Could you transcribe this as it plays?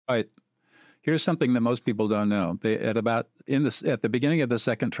Right. Here's something that most people don't know. At the beginning of the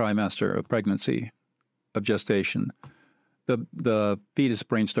second trimester of pregnancy, of gestation, the fetus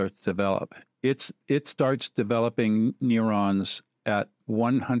brain starts to develop. It starts developing neurons at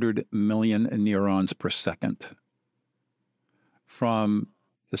 100 million neurons per second from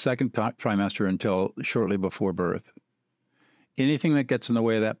the second trimester until shortly before birth. Anything that gets in the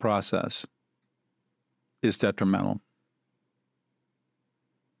way of that process is detrimental.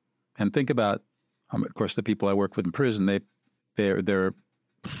 And think about, of course, the people I work with in prison. They're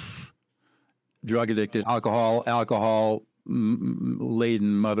drug addicted, alcohol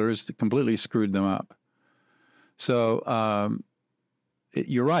laden mothers completely screwed them up. So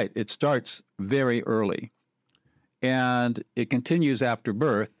you're right. It starts very early, and it continues after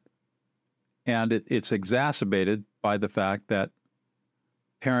birth, and it's exacerbated by the fact that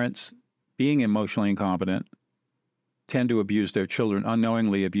parents, being emotionally incompetent, tend to abuse their children,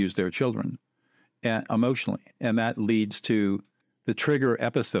 unknowingly abuse their children emotionally, and that leads to the trigger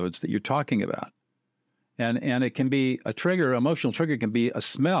episodes that you're talking about. And it can be a trigger, emotional trigger can be a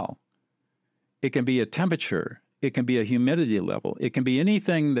smell. It can be a temperature. It can be a humidity level. It can be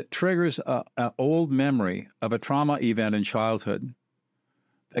anything that triggers an old memory of a trauma event in childhood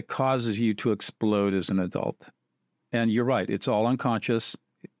that causes you to explode as an adult. And you're right, it's all unconscious,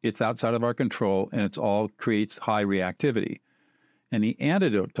 it's outside of our control, and it's all creates high reactivity. And the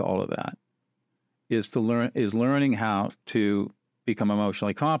antidote to all of that is learning how to become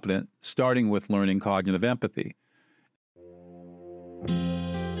emotionally competent, starting with learning cognitive empathy.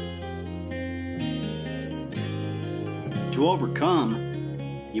 To overcome,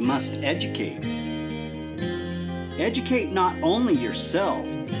 you must educate. Educate not only yourself,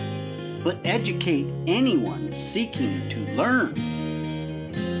 but educate anyone seeking to learn.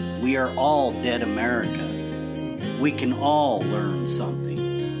 We are all dead America. We can all learn something.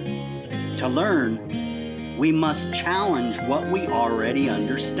 To learn, we must challenge what we already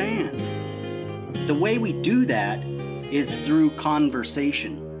understand. The way we do that is through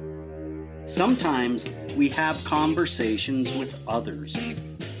conversation. Sometimes we have conversations with others.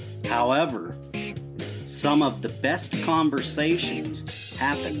 However, some of the best conversations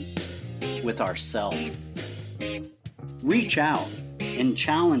happen with ourselves. Reach out and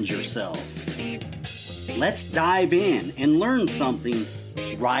challenge yourself. Let's dive in and learn something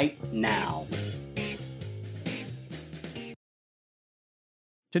right now.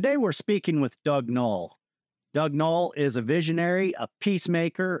 Today we're speaking with Doug Noll. Doug Noll is a visionary, a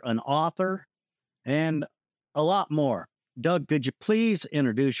peacemaker, an author, and a lot more. Doug, could you please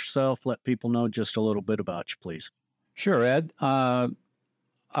introduce yourself? Let people know just a little bit about you, please. Sure, Ed.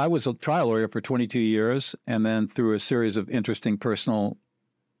 I was a trial lawyer for 22 years, and then through a series of interesting personal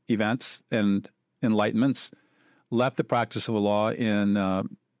events and enlightenments, left the practice of law in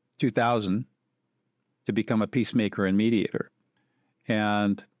 2000 to become a peacemaker and mediator.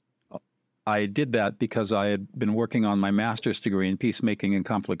 And I did that because I had been working on my master's degree in peacemaking and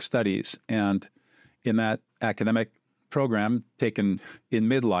conflict studies. And in that academic program taken in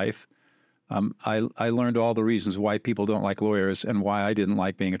midlife, I learned all the reasons why people don't like lawyers and why I didn't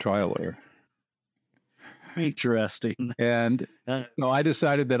like being a trial lawyer. Interesting. And so I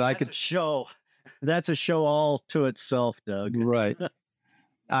decided that I could show. That's a show all to itself, Doug. Right.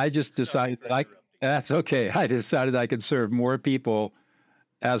 I just decided that's okay. I decided I could serve more people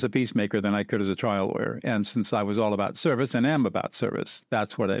as a peacemaker than I could as a trial lawyer. And since I was all about service and am about service,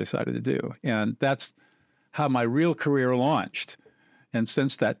 that's what I decided to do. And that's how my real career launched. And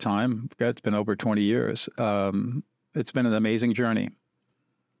since that time, it's been over 20 years. It's been an amazing journey.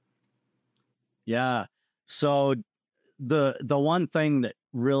 Yeah. So the one thing that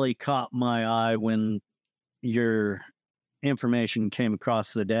really caught my eye when your information came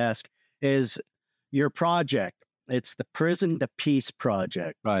across the desk is your project. It's the Prison to Peace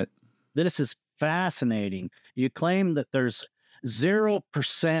Project. Right. This is fascinating. You claim that there's 0%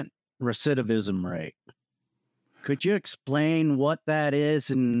 recidivism rate. Could you explain what that is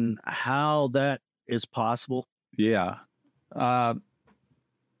and how that is possible? Yeah. Let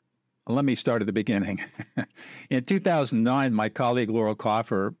me start at the beginning. In 2009, my colleague Laurel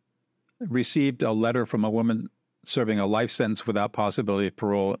Coffer received a letter from a woman serving a life sentence without possibility of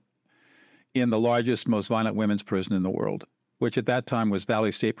parole in the largest, most violent women's prison in the world, which at that time was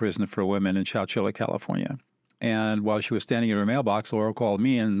Valley State Prison for Women in Chowchilla, California. And while she was standing in her mailbox, Laurel called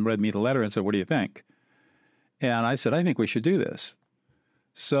me and read me the letter and said, "What do you think?" And I said, "I think we should do this."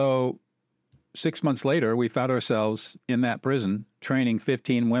 So 6 months later, we found ourselves in that prison training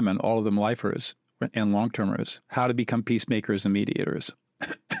 15 women, all of them lifers and long-termers, how to become peacemakers and mediators.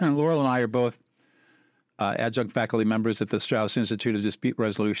 And Laurel and I are both adjunct faculty members at the Strauss Institute of Dispute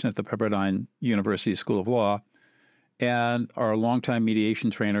Resolution at the Pepperdine University School of Law, and are longtime mediation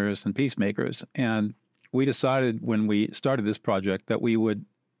trainers and peacemakers. And we decided when we started this project that we would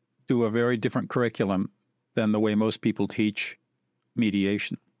do a very different curriculum than the way most people teach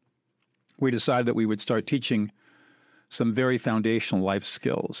mediation. We decided that we would start teaching some very foundational life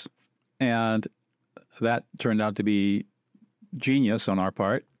skills. And that turned out to be genius on our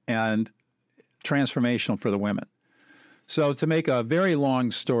part and transformational for the women. So to make a very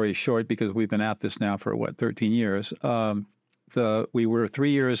long story short, because we've been at this now for, 13 years, we were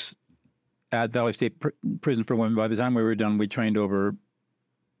 3 years at Valley State Prison for Women. By the time we were done, we trained over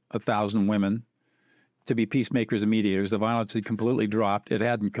 1,000 women to be peacemakers and mediators. The violence had completely dropped. It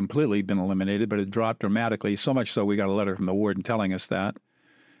hadn't completely been eliminated, but it dropped dramatically, so much so we got a letter from the warden telling us that.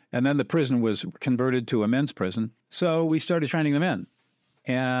 And then the prison was converted to a men's prison. So we started training the men.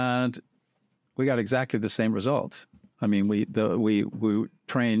 And we got exactly the same result. I mean, we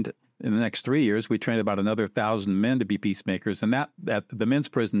trained, in the next 3 years, we trained about another 1,000 men to be peacemakers. And that the men's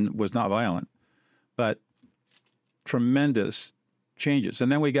prison was not violent, but tremendous changes.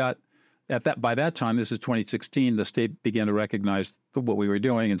 And then we got, by that time, this is 2016, the state began to recognize what we were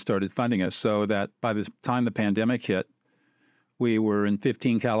doing and started funding us, so that by the time the pandemic hit, we were in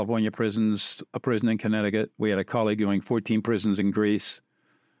 15 California prisons, a prison in Connecticut. We had a colleague doing 14 prisons in Greece.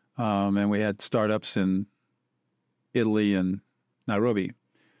 And we had startups in Italy and Nairobi.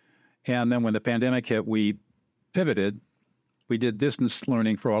 And then when the pandemic hit, we pivoted. We did distance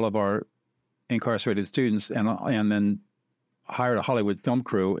learning for all of our incarcerated students, and then hired a Hollywood film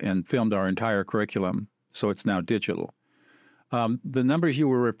crew and filmed our entire curriculum. So it's now digital. The numbers you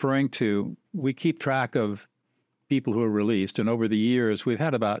were referring to, we keep track of people who are released. And over the years, we've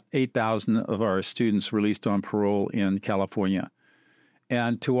had about 8,000 of our students released on parole in California.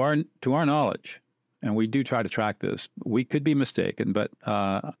 And to our knowledge, and we do try to track this, we could be mistaken, but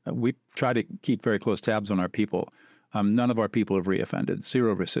we try to keep very close tabs on our people. None of our people have reoffended,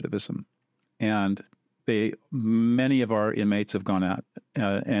 zero recidivism. And many of our inmates have gone out,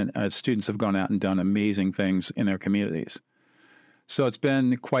 and students have gone out and done amazing things in their communities. So it's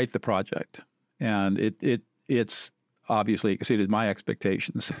been quite the project. And it's obviously exceeded my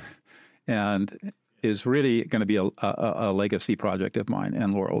expectations. And is really going to be a legacy project of mine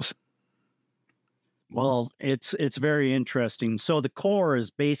and Laurel's. Well, it's very interesting. So the core is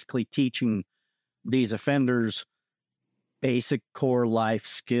basically teaching these offenders basic core life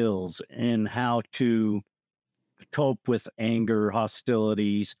skills and how to cope with anger,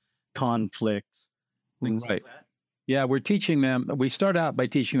 hostilities, conflicts, things like that. Yeah, we're teaching them. We start out by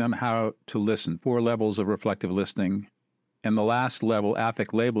teaching them how to listen, 4 levels of reflective listening. And the last level,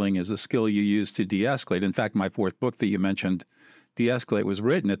 affect labeling, is a skill you use to de-escalate. In fact, my 4th book that you mentioned, De-Escalate, was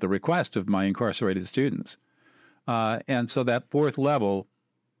written at the request of my incarcerated students. And so that 4th level,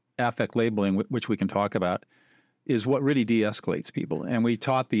 affect labeling, which we can talk about, is what really de-escalates people. And we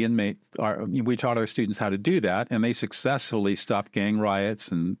taught our students how to do that, and they successfully stopped gang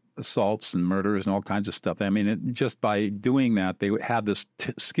riots and assaults and murders and all kinds of stuff. I mean, just by doing that, they had the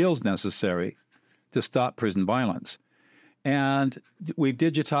skills necessary to stop prison violence. And we've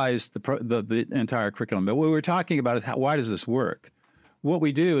digitized the entire curriculum. But what we're talking about is why does this work? What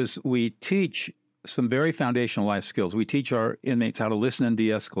we do is we teach some very foundational life skills. We teach our inmates how to listen and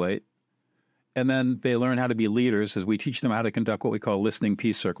de-escalate. And then they learn how to be leaders as we teach them how to conduct what we call listening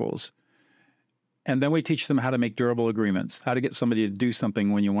peace circles. And then we teach them how to make durable agreements, how to get somebody to do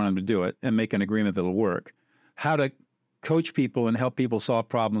something when you want them to do it and make an agreement that'll work, how to coach people and help people solve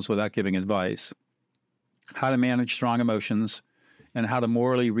problems without giving advice, how to manage strong emotions, and how to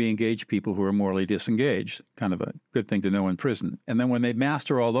morally re-engage people who are morally disengaged, kind of a good thing to know in prison. And then when they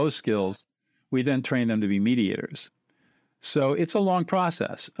master all those skills, we then train them to be mediators. So it's a long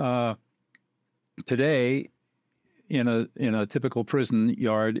process. Today, in a typical prison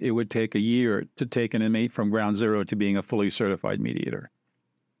yard, it would take a year to take an inmate from ground zero to being a fully certified mediator.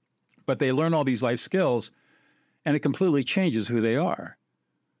 But they learn all these life skills, and it completely changes who they are,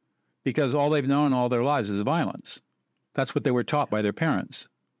 because all they've known all their lives is violence. That's what they were taught by their parents.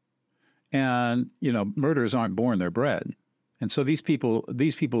 And, murderers aren't born, they're bred. And so these people,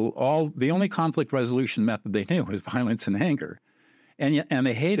 the only conflict resolution method they knew was violence and anger. And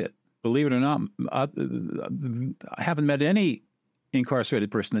they hate it. Believe it or not, I haven't met any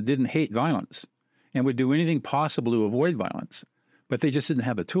incarcerated person that didn't hate violence and would do anything possible to avoid violence, but they just didn't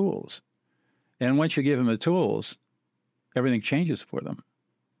have the tools. And once you give them the tools, everything changes for them.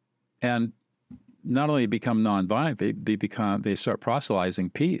 And not only become nonviolent, they start proselytizing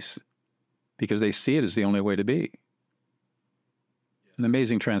peace because they see it as the only way to be. An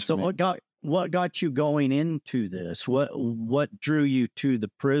amazing transformation. So what got you going into this? What drew you to the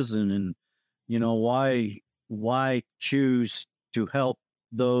prison, and why choose to help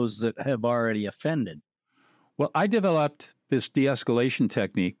those that have already offended? Well, I developed this de-escalation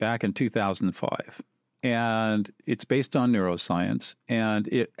technique back in 2005, and it's based on neuroscience, and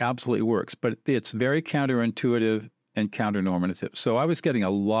it absolutely works, but it's very counterintuitive and counternormative. So I was getting a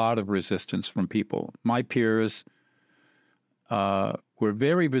lot of resistance from people. My peers were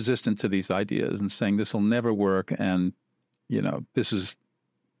very resistant to these ideas and saying this will never work, and this is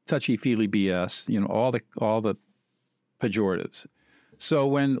touchy-feely BS. All the pejoratives. So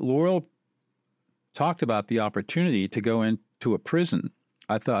when Laurel talked about the opportunity to go into a prison,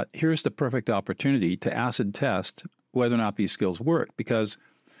 I thought, here's the perfect opportunity to acid test whether or not these skills work, because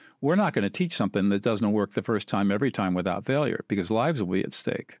we're not going to teach something that doesn't work the first time, every time without failure, because lives will be at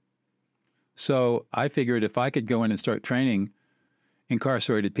stake. So I figured if I could go in and start training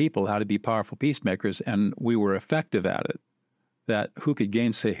incarcerated people how to be powerful peacemakers, and we were effective at it, that who could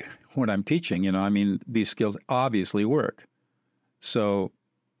gainsay what I'm teaching? These skills obviously work. So,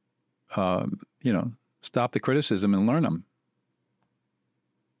 stop the criticism and learn them.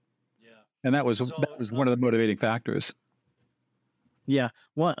 Yeah. And that was one of the motivating factors. Yeah.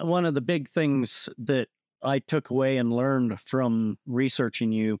 One of the big things that I took away and learned from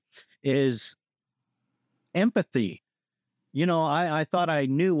researching you is empathy. I thought I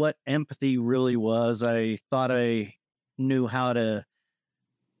knew what empathy really was. I thought I knew how to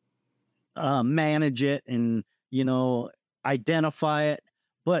manage it and, identify it.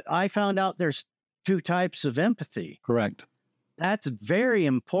 But I found out there's two types of empathy. Correct. That's very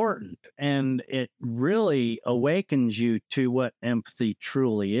important. And it really awakens you to what empathy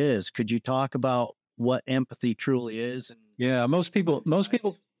truly is. Could you talk about what empathy truly is? Yeah, most people,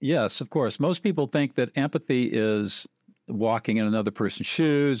 yes, of course. Most people think that empathy is walking in another person's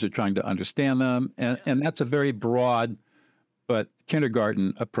shoes or trying to understand them. And that's a very broad but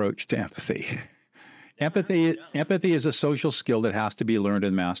kindergarten approach to empathy. Empathy is a social skill that has to be learned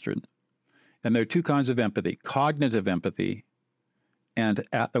and mastered. And there are two kinds of empathy: cognitive empathy and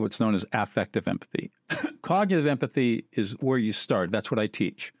what's known as affective empathy. Cognitive empathy is where you start. That's what I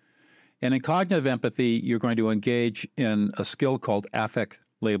teach. And in cognitive empathy, you're going to engage in a skill called affect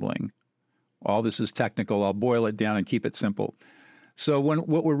labeling. All this is technical. I'll boil it down and keep it simple. So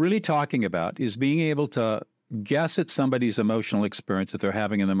what we're really talking about is being able to guess at somebody's emotional experience that they're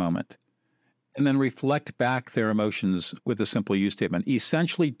having in the moment, and then reflect back their emotions with a simple use statement,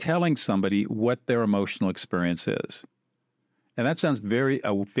 essentially telling somebody what their emotional experience is. And that sounds a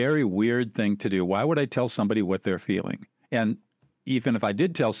very weird thing to do. Why would I tell somebody what they're feeling? And even if I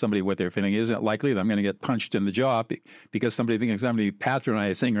did tell somebody what they're feeling, isn't it likely that I'm going to get punched in the jaw because somebody thinks I'm going to be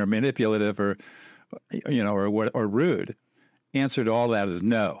patronizing or manipulative or rude? Answer to all that is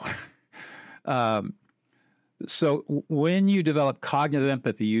no. So when you develop cognitive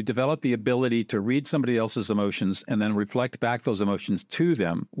empathy, you develop the ability to read somebody else's emotions and then reflect back those emotions to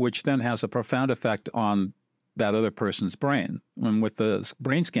them, which then has a profound effect on that other person's brain. And what the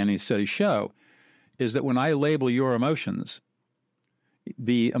brain scanning studies show is that when I label your emotions,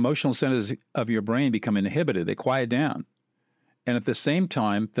 the emotional centers of your brain become inhibited. They quiet down. And at the same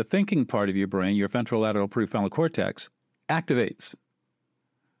time, the thinking part of your brain, your ventrolateral prefrontal cortex, activates.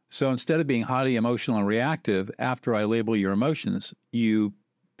 So instead of being highly emotional and reactive, after I label your emotions, you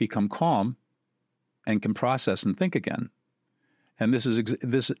become calm and can process and think again. And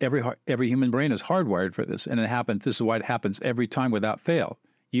every human brain is hardwired for this, and it happens. This is why it happens every time without fail.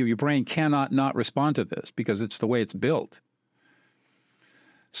 Your brain cannot not respond to this because it's the way it's built.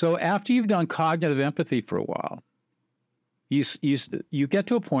 So after you've done cognitive empathy for a while, you get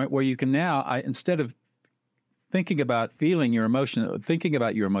to a point where you can now, instead of thinking about thinking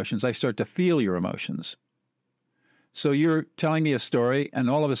about your emotions, I start to feel your emotions. So you're telling me a story, and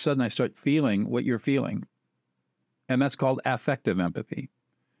all of a sudden I start feeling what you're feeling. And that's called affective empathy.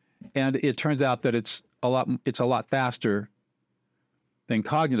 And it turns out that it's a lot faster than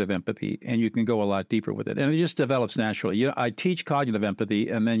cognitive empathy, and you can go a lot deeper with it. And it just develops naturally. I teach cognitive empathy,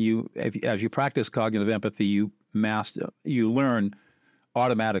 and then as you practice cognitive empathy, you learn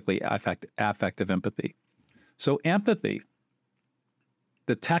automatically affective empathy. So empathy,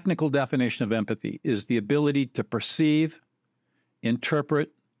 the technical definition of empathy, is the ability to perceive,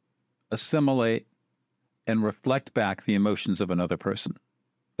 interpret, assimilate, and reflect back the emotions of another person.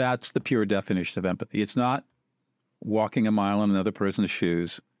 That's the pure definition of empathy. It's not walking a mile in another person's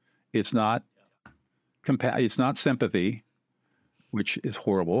shoes. It's not sympathy, which is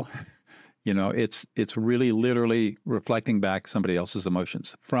horrible. It's really literally reflecting back somebody else's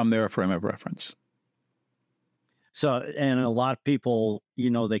emotions from their frame of reference. So, and a lot of people,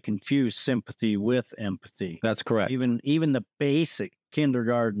 they confuse sympathy with empathy. That's correct. Even the basic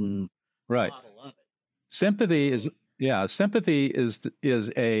kindergarten Right. model of it. Sympathy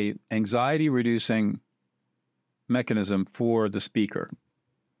is a anxiety reducing mechanism for the speaker.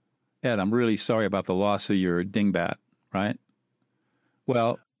 Ed, I'm really sorry about the loss of your dingbat, right?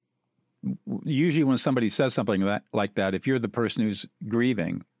 Well, usually when somebody says something like that, if you're the person who's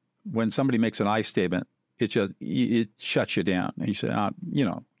grieving, when somebody makes an I statement, it shuts you down. And you say,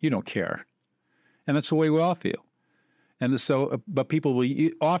 you don't care. And that's the way we all feel. And so, but people will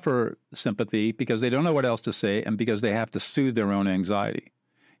offer sympathy because they don't know what else to say and because they have to soothe their own anxiety.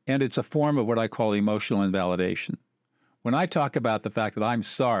 And it's a form of what I call emotional invalidation. When I talk about the fact that I'm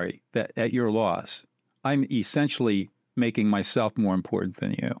sorry that at your loss, I'm essentially making myself more important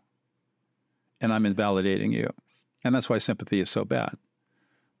than you. And I'm invalidating you. And that's why sympathy is so bad.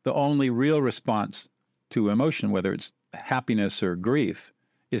 The only real response to emotion, whether it's happiness or grief,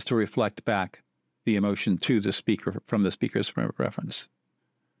 is to reflect back the emotion to the speaker from the speaker's reference.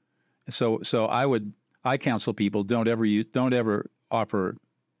 So I counsel people, don't ever offer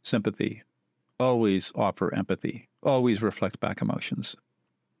sympathy. Always offer empathy. Always reflect back emotions.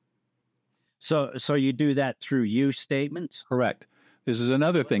 So you do that through you statements? Correct. This is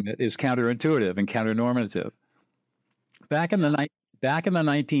another thing that is counterintuitive and counternormative. Back in the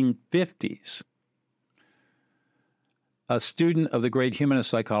 1950s, a student of the great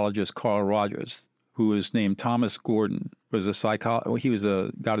humanist psychologist Carl Rogers, who was named Thomas Gordon, was got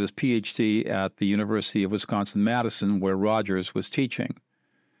his PhD at the University of Wisconsin-Madison, where Rogers was teaching.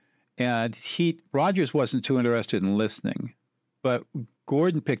 And Rogers wasn't too interested in listening, but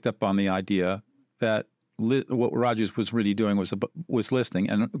Gordon picked up on the idea that what Rogers was really doing was listening.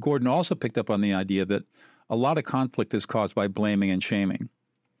 And Gordon also picked up on the idea that a lot of conflict is caused by blaming and shaming.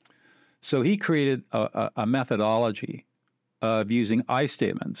 So he created a methodology of using I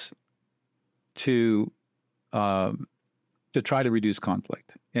statements to try to reduce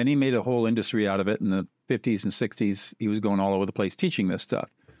conflict. And he made a whole industry out of it in the 50s and 60s. He was going all over the place teaching this stuff.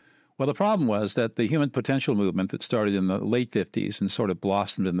 Well, the problem was that the human potential movement that started in the late 50s and sort of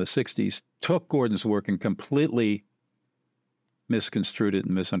blossomed in the 60s took Gordon's work and completely misconstrued it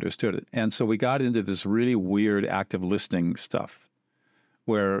and misunderstood it. And so we got into this really weird active listening stuff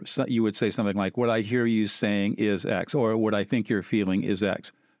where you would say something like, what I hear you saying is X, or what I think you're feeling is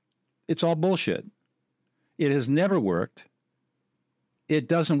X. It's all bullshit. It has never worked. It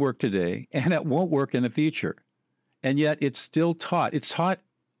doesn't work today, and it won't work in the future. And yet it's still taught. It's taught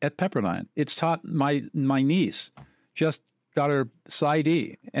at Pepperdine. It's taught my niece, just got her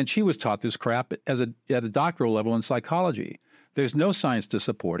PsyD, and she was taught this crap at a doctoral level in psychology. There's no science to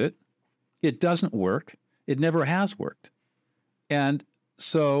support it. It doesn't work. It never has worked. And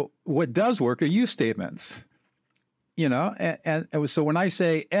so what does work are you statements, and so when I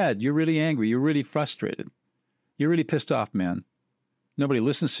say, Ed, you're really angry, you're really frustrated, you're really pissed off, man. Nobody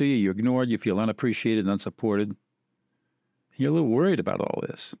listens to you, you're ignored, you feel unappreciated and unsupported. You're a little worried about all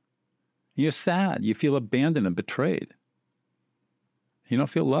this. You're sad, you feel abandoned and betrayed. You don't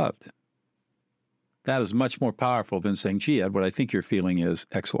feel loved. That is much more powerful than saying, gee, Ed, what I think you're feeling is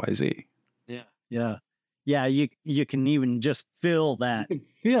X, Y, Z. Yeah. Yeah. Yeah. You can even just feel that. You can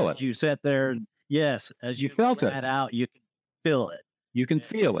feel it. As you sat there. Yes. As you felt it out, you can feel it. You can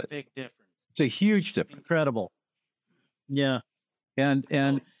feel it. It's a big difference. It's a huge difference. Incredible. Yeah. And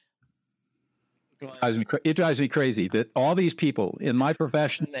it drives me crazy that all these people in my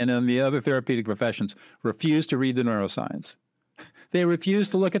profession and in the other therapeutic professions refuse to read the neuroscience. They refuse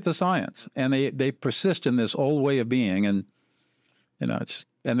to look at the science, and they persist in this old way of being, and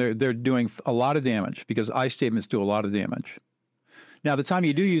they're doing a lot of damage because I statements do a lot of damage. Now, the time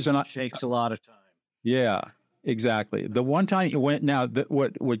you do use it takes a lot of time. Yeah, exactly. The one time you went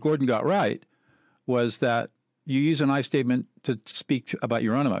what Gordon got right was that you use an I statement to speak about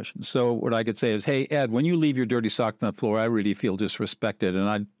your own emotions. So what I could say is, hey, Ed, when you leave your dirty socks on the floor, I really feel disrespected, and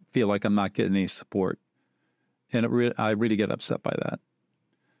I feel like I'm not getting any support. And I really get upset by that.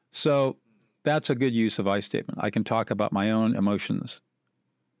 So that's a good use of I statement. I can talk about my own emotions.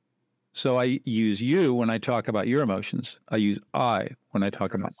 So I use you when I talk about your emotions. I use I when I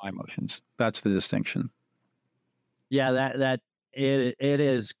talk about my emotions. That's the distinction. Yeah, that it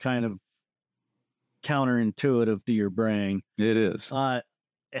is kind of counterintuitive to your brain. It is.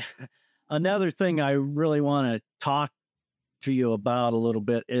 Another thing I really want to talk to you about a little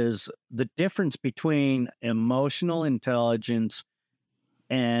bit is the difference between emotional intelligence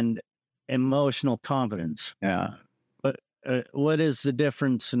and emotional competence. Yeah. But what is the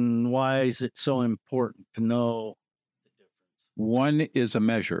difference, and why is it so important to know the difference? One is a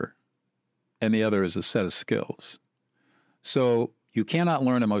measure and the other is a set of skills. So you cannot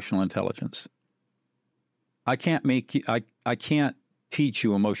learn emotional intelligence. I can't I can't teach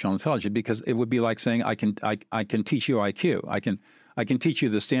you emotional intelligence, because it would be like saying I can teach you IQ. I can teach you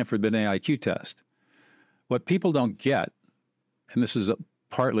the Stanford Binet IQ test. What people don't get, and this is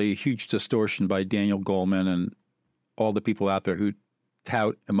partly a huge distortion by Daniel Goleman and all the people out there who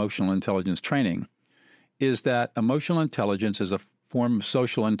tout emotional intelligence training, is that emotional intelligence is a form of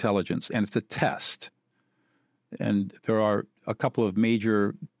social intelligence, and it's a test. And there are a couple of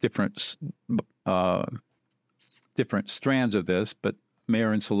major different strands of this, but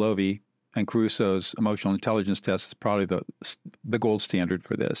Mayer and Solovey and Caruso's emotional intelligence test is probably the gold standard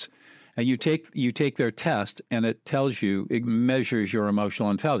for this. And you take their test, and it tells you, it measures your emotional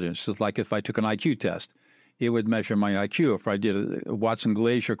intelligence. It's like if I took an IQ test, it would measure my IQ. If I did a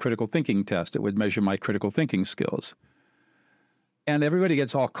Watson-Glaser critical thinking test, it would measure my critical thinking skills. And everybody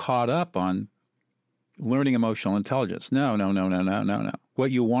gets all caught up on learning emotional intelligence. No.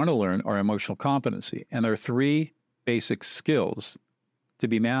 What you want to learn are emotional competency. And there are three basic skills to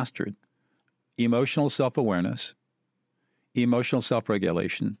be mastered: emotional self-awareness, emotional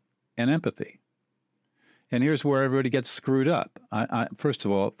self-regulation, and empathy. And here's where everybody gets screwed up. First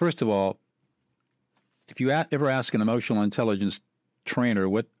of all, if you ever ask an emotional intelligence trainer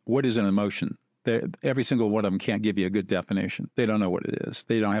what is an emotion, every single one of them can't give you a good definition. They don't know what it is.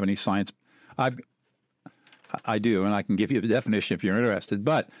 They don't have any science. I do, and I can give you the definition if you're interested.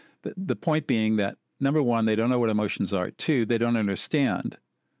 But the point being that, number one, they don't know what emotions are. Two, they don't understand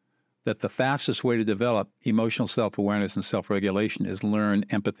that the fastest way to develop emotional self-awareness and self-regulation is learn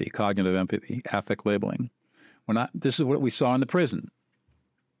empathy, cognitive empathy, affect labeling. This is what we saw in the prison.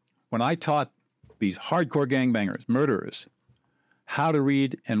 When I taught these hardcore gangbangers, murderers, how to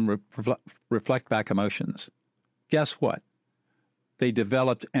read and reflect back emotions, guess what? They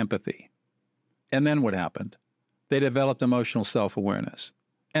developed empathy. And then what happened? They developed emotional self-awareness.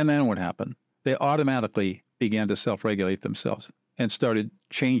 And then what happened? They automatically began to self-regulate themselves and started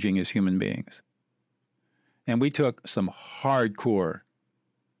changing as human beings. And we took some hardcore.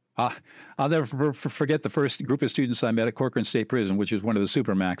 I'll never forget the first group of students I met at Corcoran State Prison, which is one of the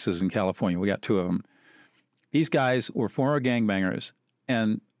supermaxes in California. We got two of them. These guys were former gangbangers,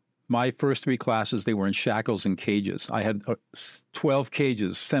 and my first three classes, they were in shackles and cages. I had 12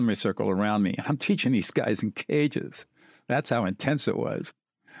 cages semicircle around me. I'm teaching these guys in cages. That's how intense it was.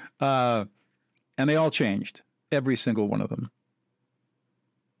 And they all changed, every single one of them,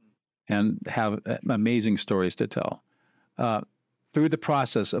 and have amazing stories to tell. Through the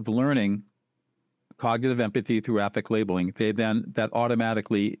process of learning cognitive empathy through affect labeling, that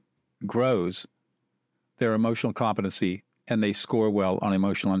automatically grows their emotional competency, and they score well on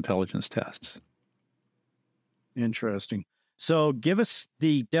emotional intelligence tests. Interesting. So give us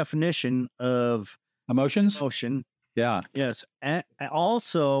the definition of emotions. Emotion. Yeah. Yes. And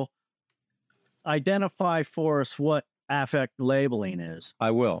also identify for us what affect labeling is.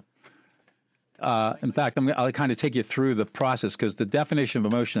 I will. In fact, I'll kind of take you through the process, because the definition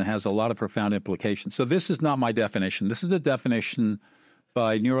of emotion has a lot of profound implications. So this is not my definition. This is a definition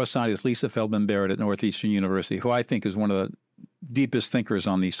by neuroscientist Lisa Feldman Barrett at Northeastern University, who I think is one of the deepest thinkers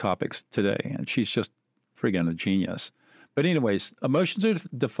on these topics today. And she's just friggin' a genius. But anyways, emotions are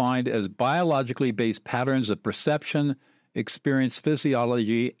defined as biologically based patterns of perception, experience,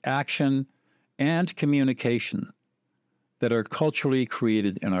 physiology, action, and communication that are culturally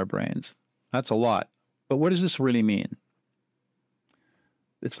created in our brains. That's a lot. But what does this really mean?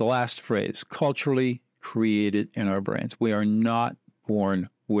 It's the last phrase: culturally created in our brains. We are not born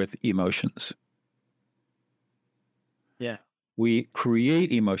with emotions. Yeah. We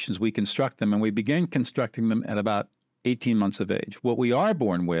create emotions, we construct them, and we begin constructing them at about 18 months of age. What we are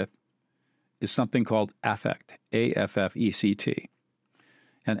born with is something called affect, A-F-F-E-C-T.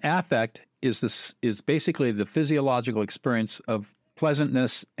 And affect is basically the physiological experience of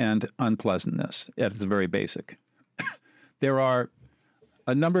pleasantness and unpleasantness at its very basic. There are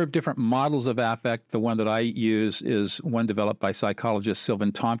a number of different models of affect. The one that I use is one developed by psychologist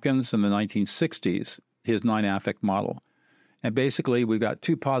Sylvan Tompkins in the 1960s, his 9-affect model. And basically, we've got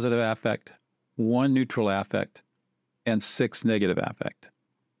 2 positive affect, 1 neutral affect, and 6 negative affect.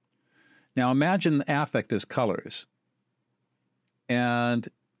 Now imagine affect as colors. And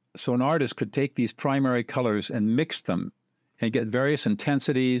so an artist could take these primary colors and mix them and get various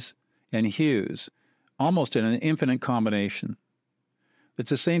intensities and hues, almost in an infinite combination. It's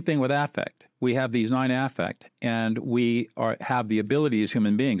the same thing with affect. We have these 9 affect, and we have the ability as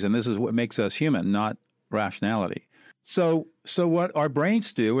human beings, and this is what makes us human, not rationality. So what our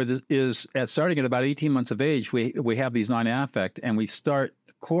brains do is starting at about 18 months of age, we have these 9 affect, and we start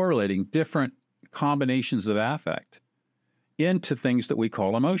correlating different combinations of affect into things that we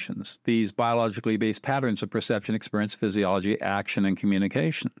call emotions, these biologically based patterns of perception, experience, physiology, action, and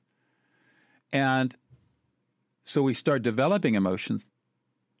communication. And so we start developing emotions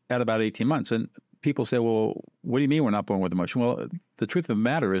at about 18 months. And people say, well, what do you mean we're not born with emotion? Well, the truth of the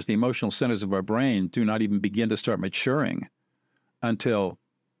matter is the emotional centers of our brain do not even begin to start maturing until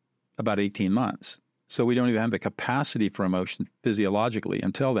about 18 months. So we don't even have the capacity for emotion physiologically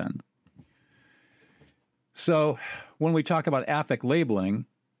until then. So when we talk about affect labeling,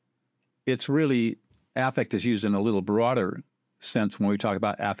 it's really, affect is used in a little broader sense when we talk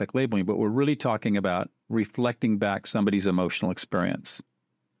about affect labeling, but we're really talking about reflecting back somebody's emotional experience.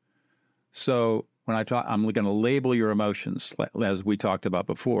 So when I talk, I'm going to label your emotions, as we talked about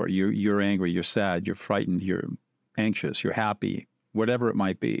before. You're angry, you're sad, you're frightened, you're anxious, you're happy, whatever it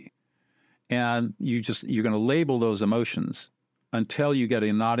might be. And you're going to label those emotions until you get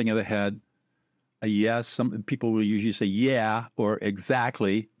a nodding of the head, a yes. Some people will usually say yeah or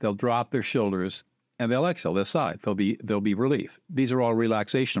exactly. They'll drop their shoulders and they'll exhale. They'll sigh. There'll be relief. These are all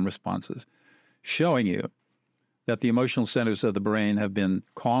relaxation responses, showing you that the emotional centers of the brain have been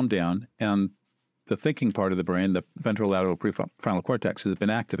calmed down and the thinking part of the brain, the ventrolateral prefrontal cortex, has been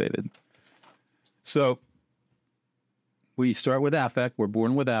activated. So we start with affect. We're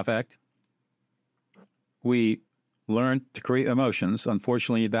born with affect. We learn to create emotions.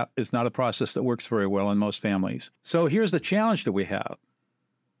 Unfortunately, that is not a process that works very well in most families. So here's the challenge that we have.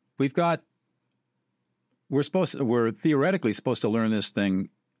 We're theoretically supposed to learn this thing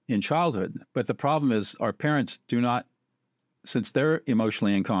in childhood, but the problem is our parents do not, since they're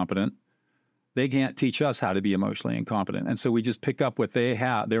emotionally incompetent, they can't teach us how to be emotionally incompetent. And so we just pick up what they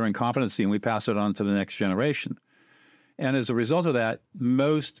have, their incompetency, and we pass it on to the next generation. And as a result of that,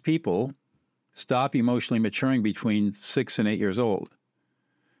 most people stop emotionally maturing between 6 and 8 years old.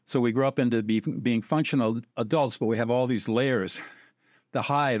 So we grow up into being functional adults, but we have all these layers to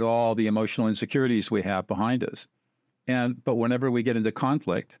hide all the emotional insecurities we have behind us. But whenever we get into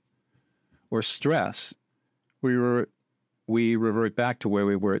conflict or stress, we revert back to where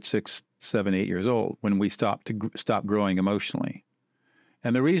we were at 6, 7, 8 years old when we stop growing emotionally.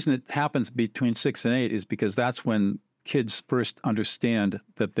 And the reason it happens between 6 and 8 is because that's when kids first understand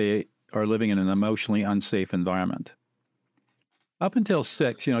that they are living in an emotionally unsafe environment. Up until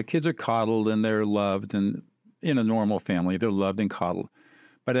 6, kids are coddled and they're loved, and in a normal family, they're loved and coddled.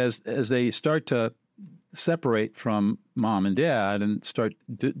 But as they start to separate from mom and dad and start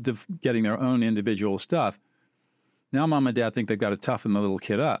getting their own individual stuff, now mom and dad think they've got to toughen the little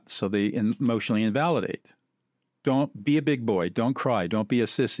kid up, so they emotionally invalidate. Don't be a big boy. Don't cry. Don't be a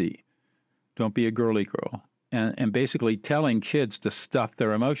sissy. Don't be a girly girl. And basically telling kids to stuff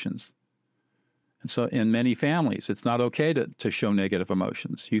their emotions. And so in many families, it's not okay to show negative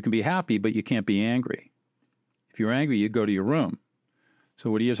emotions. You can be happy, but you can't be angry. If you're angry, you go to your room.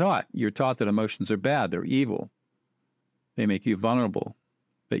 So what are you taught? You're taught that emotions are bad. They're evil. They make you vulnerable,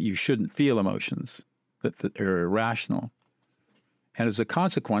 that you shouldn't feel emotions, that they're irrational. And as a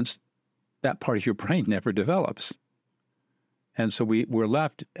consequence, that part of your brain never develops. And so we're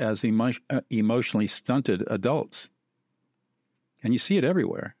left as emotionally stunted adults. And you see it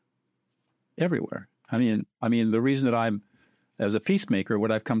everywhere. Everywhere. I mean, the reason that I'm, as a peacemaker,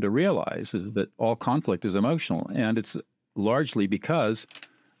 what I've come to realize is that all conflict is emotional, and it's largely because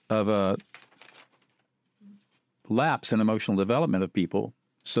of a lapse in emotional development of people,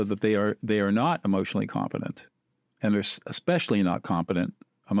 so that they are not emotionally competent, and they're especially not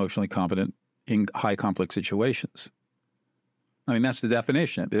emotionally competent in high conflict situations. I mean, that's the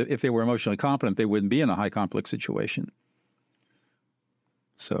definition. If they were emotionally competent, they wouldn't be in a high conflict situation.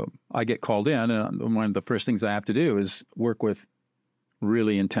 So I get called in, and one of the first things I have to do is work with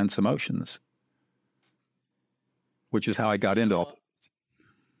really intense emotions, which is how I got into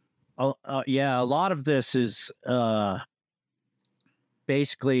all. Yeah, a lot of this is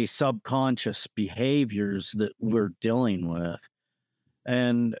basically subconscious behaviors that we're dealing with.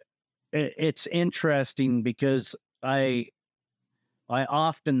 And it's interesting because I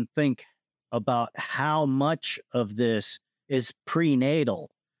often think about how much of this is prenatal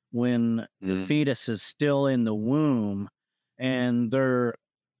when the fetus is still in the womb and they're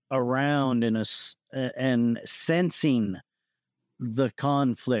around and sensing the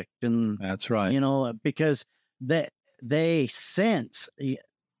conflict. And that's right. Because they sense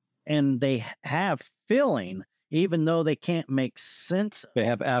and they have feeling, even though they can't make sense. They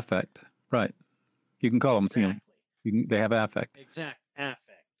have affect, right? You can call them feeling. They have affect. Exact affect.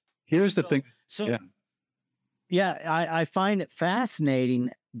 Here's the thing. So I find it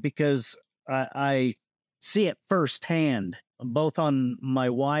fascinating because I see it firsthand both on my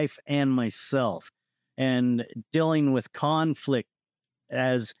wife and myself, and dealing with conflict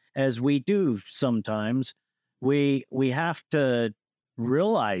as we do sometimes. We have to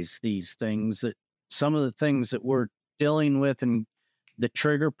realize these things, that some of the things that we're dealing with and the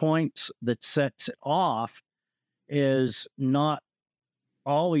trigger points that sets it off is not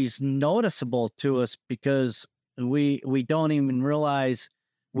always noticeable to us, because we don't even realize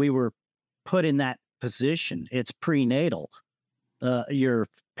we were put in that position. It's prenatal. Your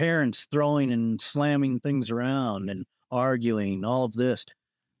parents throwing and slamming things around and arguing, all of this.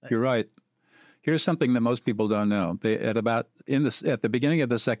 You're right. Here's something that most people don't know. At the beginning of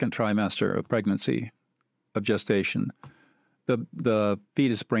the second trimester of pregnancy, of gestation, the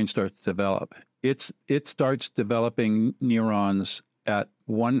fetus brain starts to develop. It starts developing neurons at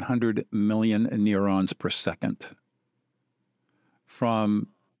 100 million neurons per second from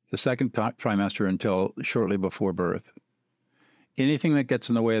the second trimester until shortly before birth. Anything that gets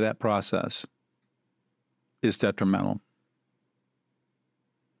in the way of that process is detrimental.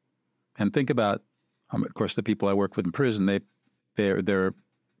 And think about, of course, the people I work with in prison. They're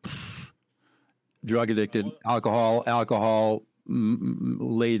drug addicted, alcohol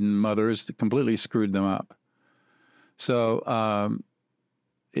laden mothers completely screwed them up. So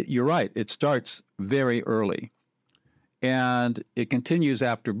you're right. It starts very early, and it continues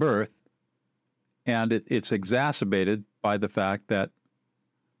after birth, and it's exacerbated by the fact that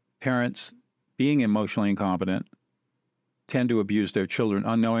parents, being emotionally incompetent, tend to abuse their children,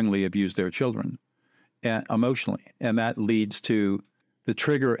 unknowingly abuse their children and emotionally. And that leads to the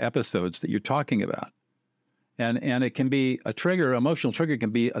trigger episodes that you're talking about. And it can be a trigger, emotional trigger can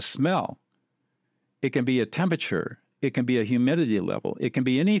be a smell. It can be a temperature. It can be a humidity level. It can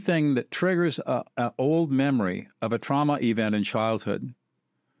be anything that triggers an old memory of a trauma event in childhood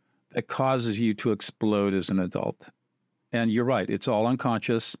that causes you to explode as an adult. And you're right, it's all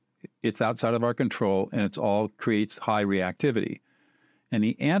unconscious. It's outside of our control, and it's all creates high reactivity. And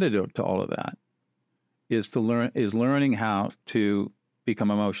the antidote to all of that is learning how to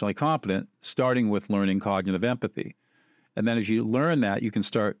become emotionally competent, starting with learning cognitive empathy. And then as you learn that, you can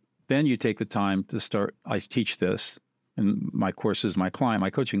start, then you take the time to start. I teach this in my courses, my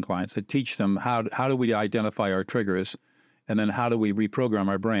coaching clients. I teach them how do we identify our triggers, and then how do we reprogram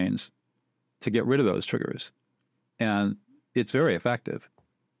our brains to get rid of those triggers. And it's very effective.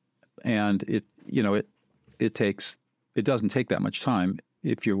 And it doesn't take that much time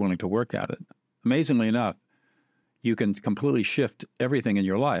if you're willing to work at it. Amazingly enough, you can completely shift everything in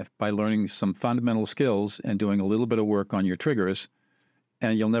your life by learning some fundamental skills and doing a little bit of work on your triggers,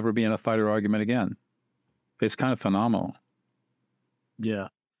 and you'll never be in a fight or argument again. It's kind of phenomenal. Yeah.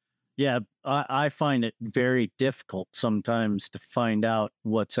 Yeah. I find it very difficult sometimes to find out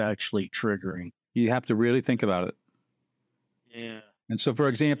what's actually triggering. You have to really think about it. Yeah. And so, for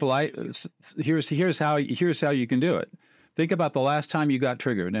example, here's how you can do it. Think about the last time you got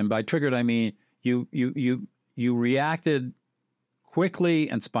triggered, and by triggered I mean you reacted quickly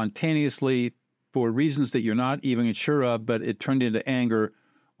and spontaneously for reasons that you're not even sure of, but it turned into anger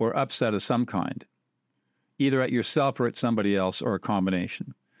or upset of some kind, either at yourself or at somebody else, or a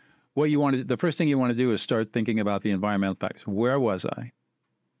combination. The first thing you want to do is start thinking about the environmental factors. Where was I?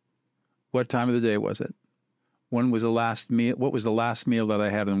 What time of the day was it? When was the last meal? What was the last meal that I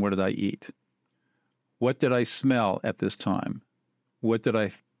had, and what did I eat? What did I smell at this time? What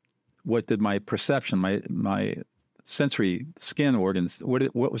did my perception, my sensory skin organs,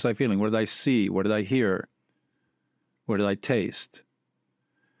 what was I feeling? What did I see? What did I hear? What did I taste?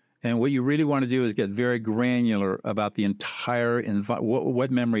 And what you really want to do is get very granular about the entire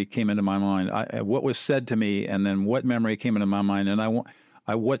what memory came into my mind, what was said to me, and then what memory came into my mind, and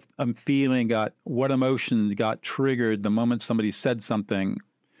what I'm feeling what emotion got triggered the moment somebody said something.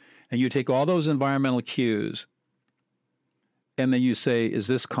 And you take all those environmental cues, and then you say,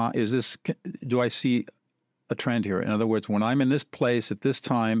 do I see a trend here? In other words, when I'm in this place at this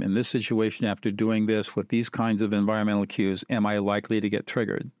time, in this situation, after doing this with these kinds of environmental cues, am I likely to get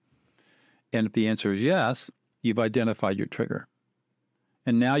triggered? And if the answer is yes, you've identified your trigger.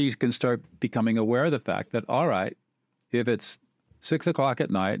 And now you can start becoming aware of the fact that, all right, if it's 6 o'clock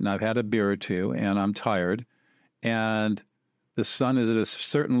at night and I've had a beer or two and I'm tired and the sun is at a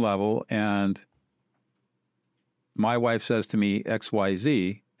certain level and my wife says to me X, Y,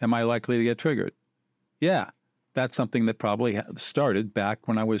 Z, am I likely to get triggered? Yeah, that's something that probably started back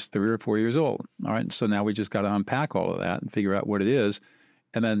when I was 3 or 4 years old. All right, so now we just got to unpack all of that and figure out what it is.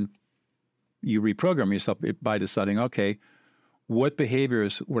 And then you reprogram yourself by deciding, okay, what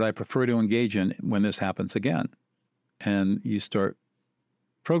behaviors would I prefer to engage in when this happens again? And you start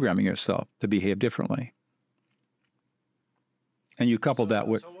programming yourself to behave differently. And you couple that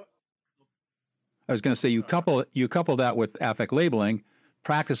with, I was going to say, you couple that with affect labeling,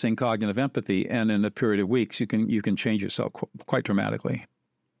 practicing cognitive empathy, and in a period of weeks, you can change yourself quite dramatically.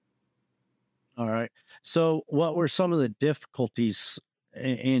 All right. So, what were some of the difficulties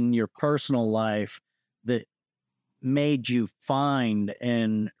in your personal life that made you find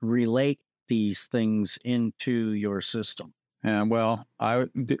and relate these things into your system? And well, I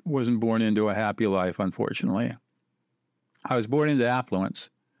wasn't born into a happy life, unfortunately. I was born into affluence.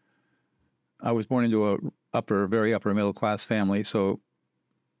 I was born into a very upper middle class family,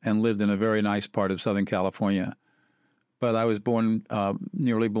 and lived in a very nice part of Southern California. But I was born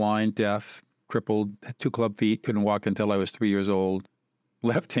nearly blind, deaf, crippled, 2 club feet, couldn't walk until I was 3 years old,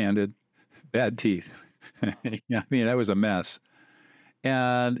 left-handed, bad teeth. Yeah, I mean, that was a mess.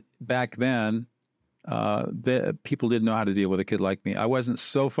 And back then, the people didn't know how to deal with a kid like me. I wasn't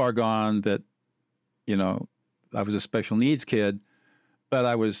so far gone that, I was a special needs kid, but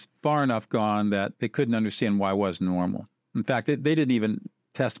I was far enough gone that they couldn't understand why I wasn't normal. In fact, they didn't even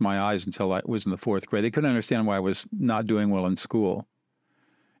test my eyes until I was in the 4th grade. They couldn't understand why I was not doing well in school.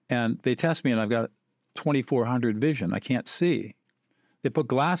 And they test me and I've got 2400 vision. I can't see. They put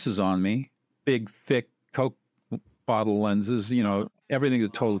glasses on me, big, thick Coke bottle lenses, everything is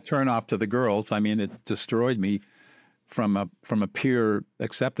a total turn off to the girls. I mean, it destroyed me from a peer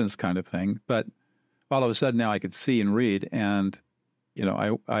acceptance kind of thing. But all of a sudden now I could see and read, and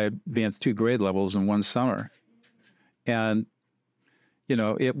I advanced 2 grade levels in 1 summer, and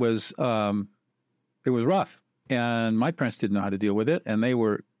it was rough, and my parents didn't know how to deal with it, and they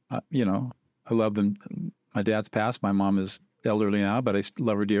were, I love them. My dad's passed. My mom is elderly now, but I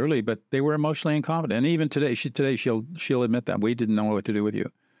love her dearly. But they were emotionally incompetent, and even today, she'll admit that we didn't know what to do with you.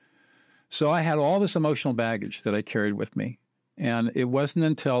 So I had all this emotional baggage that I carried with me, and it wasn't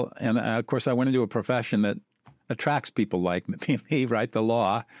until, and of course, I went into a profession that attracts people like me, right? The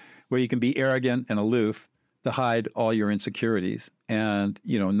law, where you can be arrogant and aloof to hide all your insecurities, and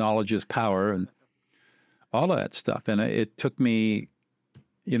knowledge is power, and all of that stuff. And it took me,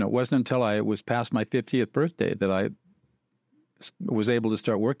 it wasn't until I was past my 50th birthday that I was able to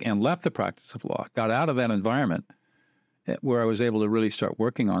start work and left the practice of law, got out of that environment where I was able to really start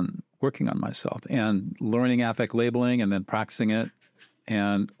working on myself and learning affect labeling and then practicing it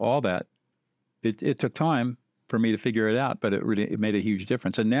and all that. It took time for me to figure it out, but it made a huge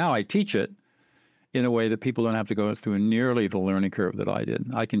difference. And now I teach it in a way that people don't have to go through nearly the learning curve that I did.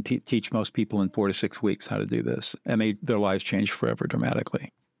 I can teach most people in 4 to 6 weeks how to do this, and their lives change forever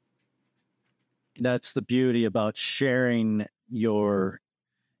dramatically. That's the beauty about sharing your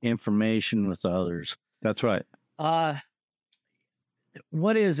information with others. That's right.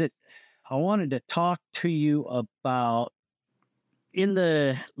 What is it? I wanted to talk to you about in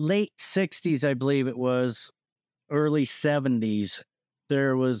the late 60s, I believe it was, early 70s,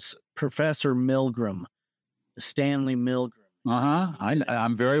 there was Professor Milgram, Stanley Milgram.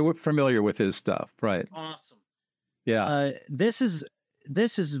 I'm very familiar with his stuff. Right. Awesome. Yeah. This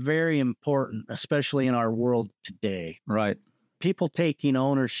is very important, especially in our world today. Right. People taking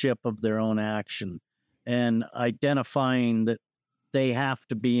ownership of their own action and identifying that they have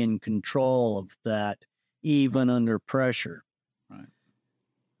to be in control of that, even under pressure. Right.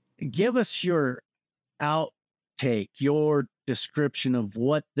 Give us your outtake, your description of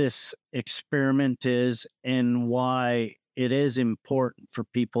what this experiment is and why it is important for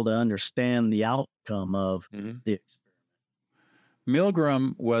people to understand the outcome of the experiment.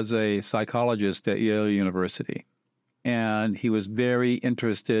 Milgram was a psychologist at Yale University, and he was very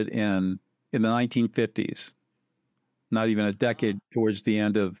interested in the 1950s, not even a decade towards the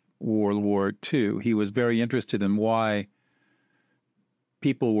end of World War II. He was very interested in why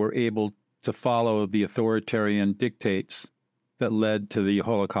people were able to follow the authoritarian dictates that led to the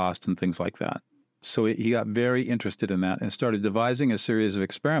Holocaust and things like that. So he got very interested in that and started devising a series of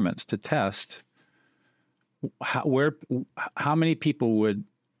experiments to test how many people would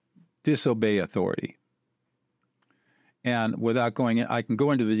disobey authority. And without going in, I can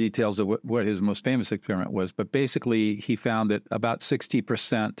go into the details of what his most famous experiment was, but basically he found that about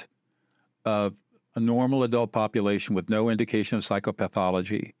 60% of a normal adult population with no indication of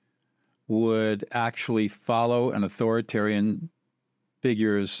psychopathology would actually follow an authoritarian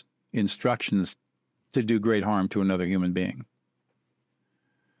figure's instructions to do great harm to another human being.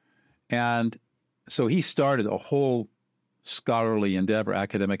 And so he started a whole scholarly endeavor,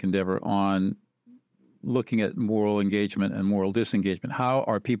 academic endeavor, on looking at moral engagement and moral disengagement. How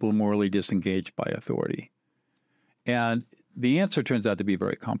are people morally disengaged by authority? And the answer turns out to be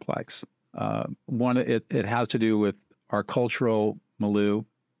very complex. One, it has to do with our cultural milieu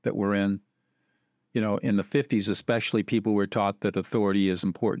that we're in. in the 50s, especially, people were taught that authority is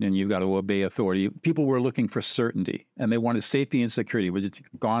important and you've got to obey authority. People were looking for certainty and they wanted safety and security. We had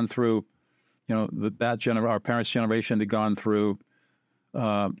gone through, our parents' generation had gone through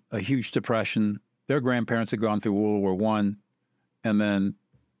a huge depression. Their grandparents had gone through World War I, and then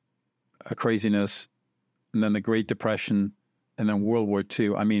a craziness, and then the Great Depression, and then World War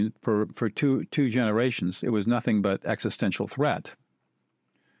II. I mean, for two generations, it was nothing but existential threat.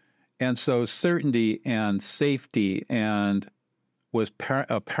 And so certainty and safety and was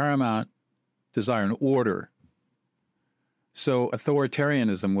a paramount desire and order. So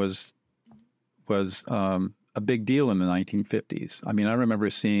authoritarianism was a big deal in the 1950s. I mean, I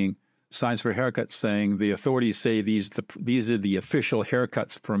remember seeing signs for haircuts saying the authorities say these are the official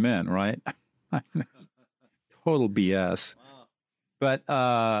haircuts for men, right? Total BS. Wow. But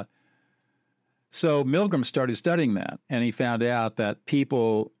so Milgram started studying that, and he found out that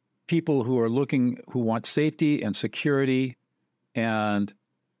people who want safety and security and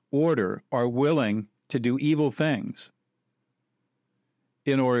order are willing to do evil things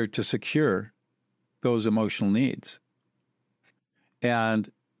in order to secure those emotional needs.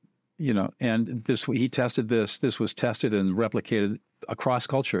 And, and he tested this. This was tested and replicated across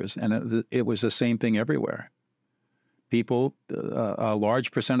cultures, and it was the same thing everywhere. People, a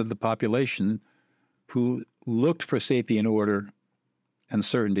large percent of the population who looked for safety and order and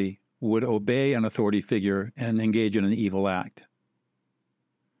certainty would obey an authority figure and engage in an evil act.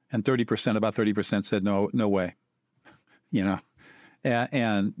 And about 30% said, no way,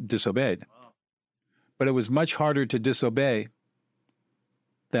 and disobeyed. Wow. But it was much harder to disobey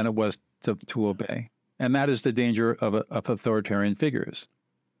than it was to obey. And that is the danger of authoritarian figures,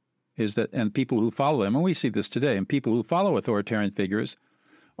 is that, and people who follow them, and we see this today, and people who follow authoritarian figures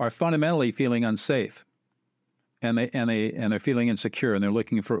are fundamentally feeling unsafe. And they're feeling insecure, and they're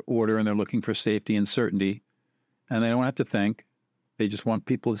looking for order, and they're looking for safety and certainty, and they don't have to think. They just want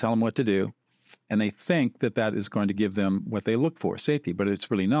people to tell them what to do, and they think that is going to give them what they look for, safety, but it's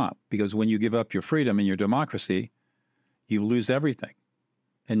really not, because when you give up your freedom and your democracy, you lose everything,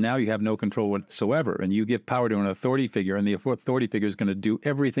 and now you have no control whatsoever, and you give power to an authority figure, and the authority figure is going to do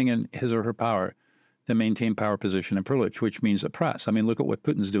everything in his or her power to maintain power, position, and privilege, which means oppress. I mean, look at what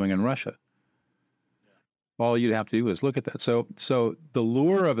Putin's doing in Russia. All you'd have to do is look at that. So the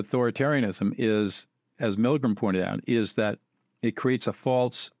lure of authoritarianism is, as Milgram pointed out, is that it creates a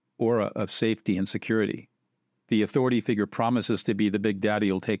false aura of safety and security. The authority figure promises to be the big daddy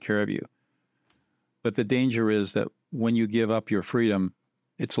who'll take care of you. But the danger is that when you give up your freedom,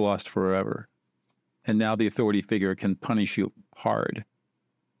 it's lost forever. And now the authority figure can punish you hard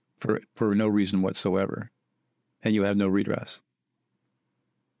for no reason whatsoever. And you have no redress.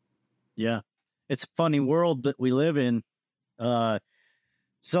 Yeah. It's a funny world that we live in.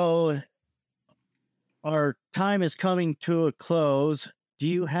 So our time is coming to a close. Do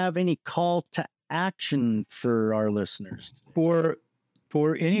you have any call to action for our listeners? For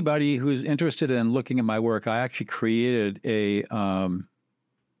anybody who's interested in looking at my work, I actually created a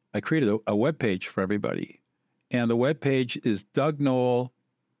webpage for everybody. And the webpage is dougnoll.co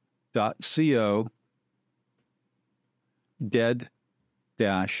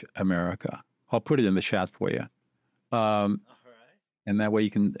dead-america. I'll put it in the chat for you. All right. And that way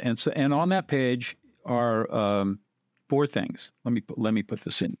you can, and on that page are 4 things. Let me put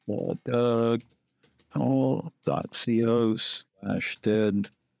this in. dougnoll.co/dead.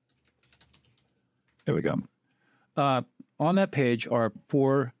 There we go. On that page are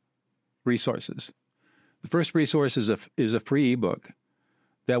 4 resources. The first resource is a free ebook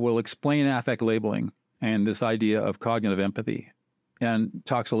that will explain affect labeling and this idea of cognitive empathy, and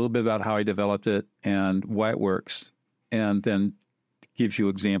talks a little bit about how I developed it and why it works, and then gives you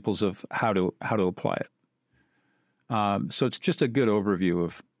examples of how to apply it. So it's just a good overview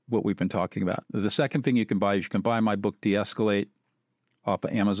of what we've been talking about. The second thing you can buy is my book De-Escalate off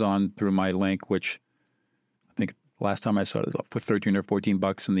of Amazon through my link, which I think last time I saw it was for $13 or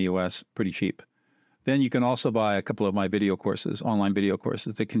 $14 in the US, pretty cheap. Then you can also buy a couple of my video courses, online video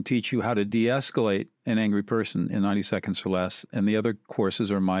courses that can teach you how to de-escalate an angry person in 90 seconds or less. And the other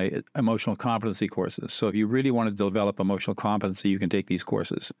courses are my emotional competency courses. So if you really want to develop emotional competency, you can take these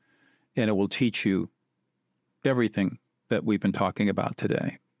courses, and it will teach you everything that we've been talking about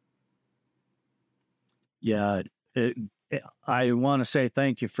today. Yeah, I want to say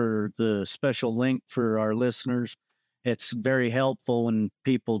thank you for the special link for our listeners. It's very helpful when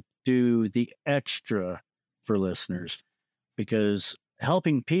people do the extra for listeners, because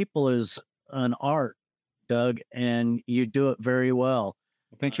helping people is an art, Doug, and you do it very well.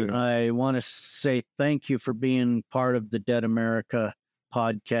 Thank you. I want to say thank you for being part of the Dead America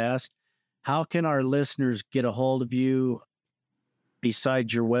podcast. How can our listeners get a hold of you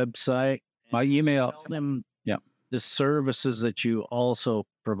besides your website? My email. Tell them Yeah. the services that you also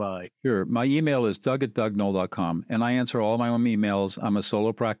provide. Sure. My email is doug@dougnoll.com, and I answer all my own emails. I'm a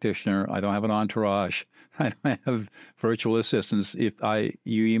solo practitioner. I don't have an entourage. I don't have virtual assistants. If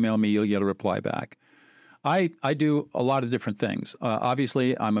you email me, you'll get a reply back. I do a lot of different things.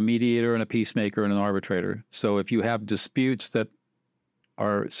 Obviously, I'm a mediator and a peacemaker and an arbitrator. So if you have disputes that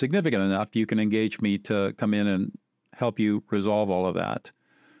are significant enough, you can engage me to come in and help you resolve all of that.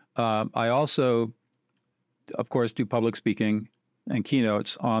 I also, of course, do public speaking and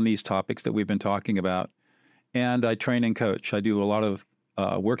keynotes on these topics that we've been talking about. And I train and coach. I do a lot of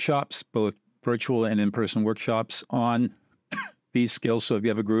workshops, both virtual and in-person workshops on these skills. So if you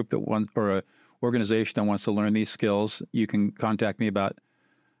have a group that wants, or a organization that wants to learn these skills, you can contact me about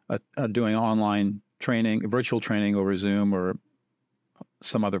doing online training, virtual training over Zoom or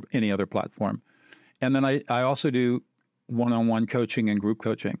any other platform. And then I also do one-on-one coaching and group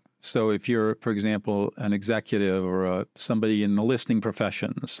coaching. So if you're, for example, an executive or somebody in the listening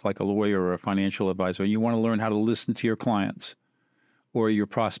professions, like a lawyer or a financial advisor, you want to learn how to listen to your clients or your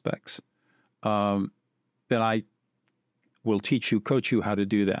prospects, then I will coach you how to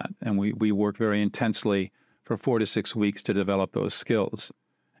do that. And we work very intensely for 4 to 6 weeks to develop those skills.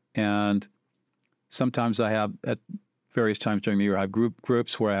 And sometimes I have, at various times during the year, I have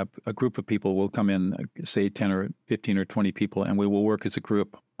groups where I have a group of people will come in, say 10 or 15 or 20 people, and we will work as a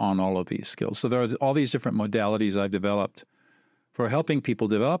group on all of these skills. So there are all these different modalities I've developed for helping people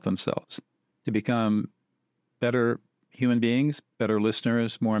develop themselves to become better human beings, better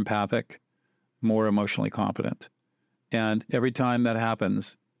listeners, more empathic, more emotionally competent. And every time that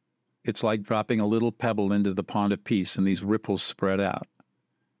happens, it's like dropping a little pebble into the pond of peace, and these ripples spread out.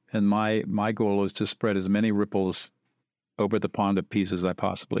 And my goal is to spread as many ripples over the pond of peace as I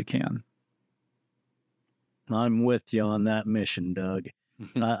possibly can. I'm with you on that mission, Doug.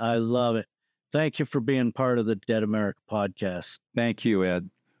 I love it. Thank you for being part of the Dead America podcast. Thank you, Ed.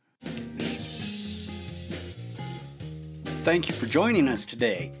 Thank you for joining us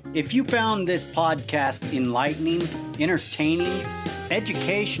today. If you found this podcast enlightening, entertaining,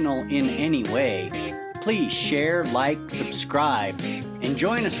 educational in any way, please share, like, subscribe, and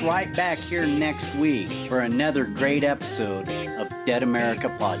join us right back here next week for another great episode of Dead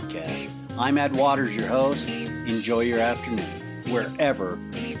America Podcast. I'm Ed Waters, your host. Enjoy your afternoon, wherever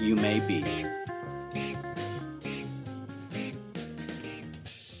you may be.